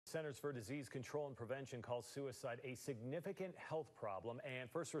Centers for Disease Control and Prevention calls suicide a significant health problem, and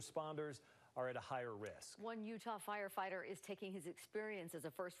first responders are at a higher risk. One Utah firefighter is taking his experience as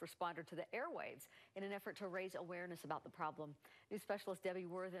a first responder to the airwaves in an effort to raise awareness about the problem. News specialist Debbie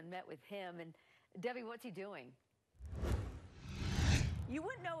Worthen met with him. And Debbie, what's he doing? You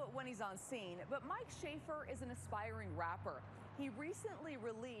wouldn't know it when he's on scene, but Mike Schaefer is an aspiring rapper. He recently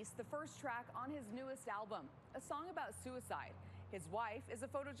released the first track on his newest album, a song about suicide. His wife is a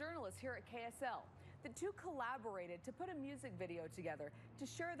photojournalist here at KSL. The two collaborated to put a music video together to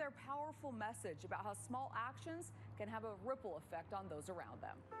share their powerful message about how small actions can have a ripple effect on those around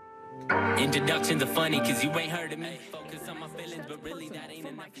them. Introductions are funny cause you ain't heard of me. Focus on my feelings, but really that ain't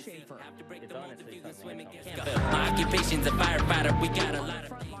enough. Schaefer. Have to break the mold if you can swim against my occupation's a firefighter. We got a lot of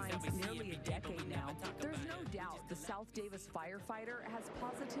front lines nearly a decade now. There's no doubt the South Davis firefighter has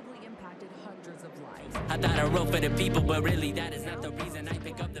positively impacted hundreds of lives. I thought I wrote for the people, but really that is not the reason I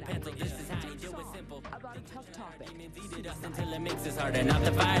pick up the pencil. This is how you do it simple. About a tough topic. Eated us until it makes us harder. Not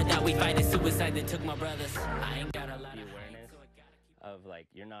the fire that we fight is suicide that took my brothers. I ain't got a lot of awareness of like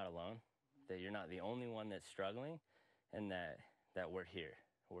you're not alone, that you're not the only one that's struggling, and that we're here.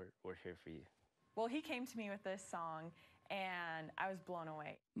 We're here for you. Well, he came to me with this song, and I was blown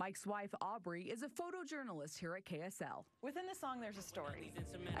away. Mike's wife, Aubrey, is a photojournalist here at KSL. Within the song, there's a story.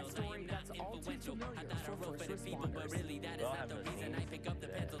 A story that's all too familiar for first responders. Really, that is not the reason I pick up the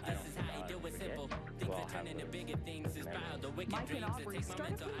pencil. This is how you do it simple. Things that turn into bigger things is proud. The wicked Mike and dreams that Aubrey take my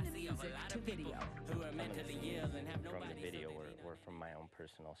started mental. putting I the see a whole music lot to of people video. who are mentally ill and have From nobody. the video were from my own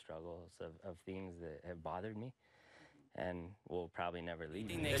personal struggles of things that have bothered me and will probably never leave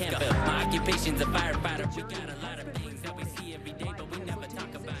me. They can't feel. My occupation's a firefighter. We got a lot of things that we see every day, but we never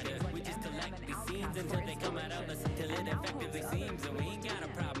talk about it. We just collect the scenes until they come out of us, until it effectively seems. And we ain't got a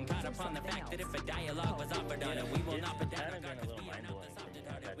problem. Proud upon the fact that if a dialogue was offered on it, we will not put down our guard. Been a little mind-blowing to me.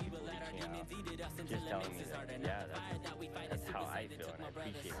 I've had people reaching out, just telling me that, yeah, that's how I feel, and I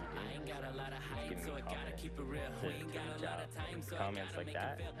appreciate you doing it. It's giving me confidence to reach out. Comments like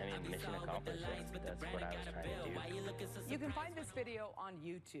that, I mean, mission accomplished. That's what I was trying to do. You can find this video on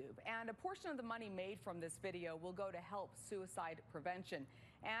YouTube, and a portion of the money made from this video will go to help suicide prevention.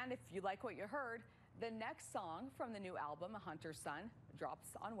 And if you like what you heard, the next song from the new album, A Hunter's Son,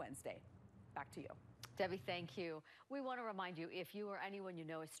 drops on Wednesday. Back to you. Debbie, thank you. We want to remind you, if you or anyone you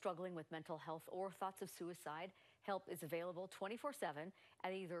know is struggling with mental health or thoughts of suicide, help is available 24/7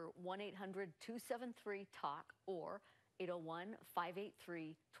 at either 1-800-273-TALK or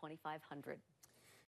 801-583-2500.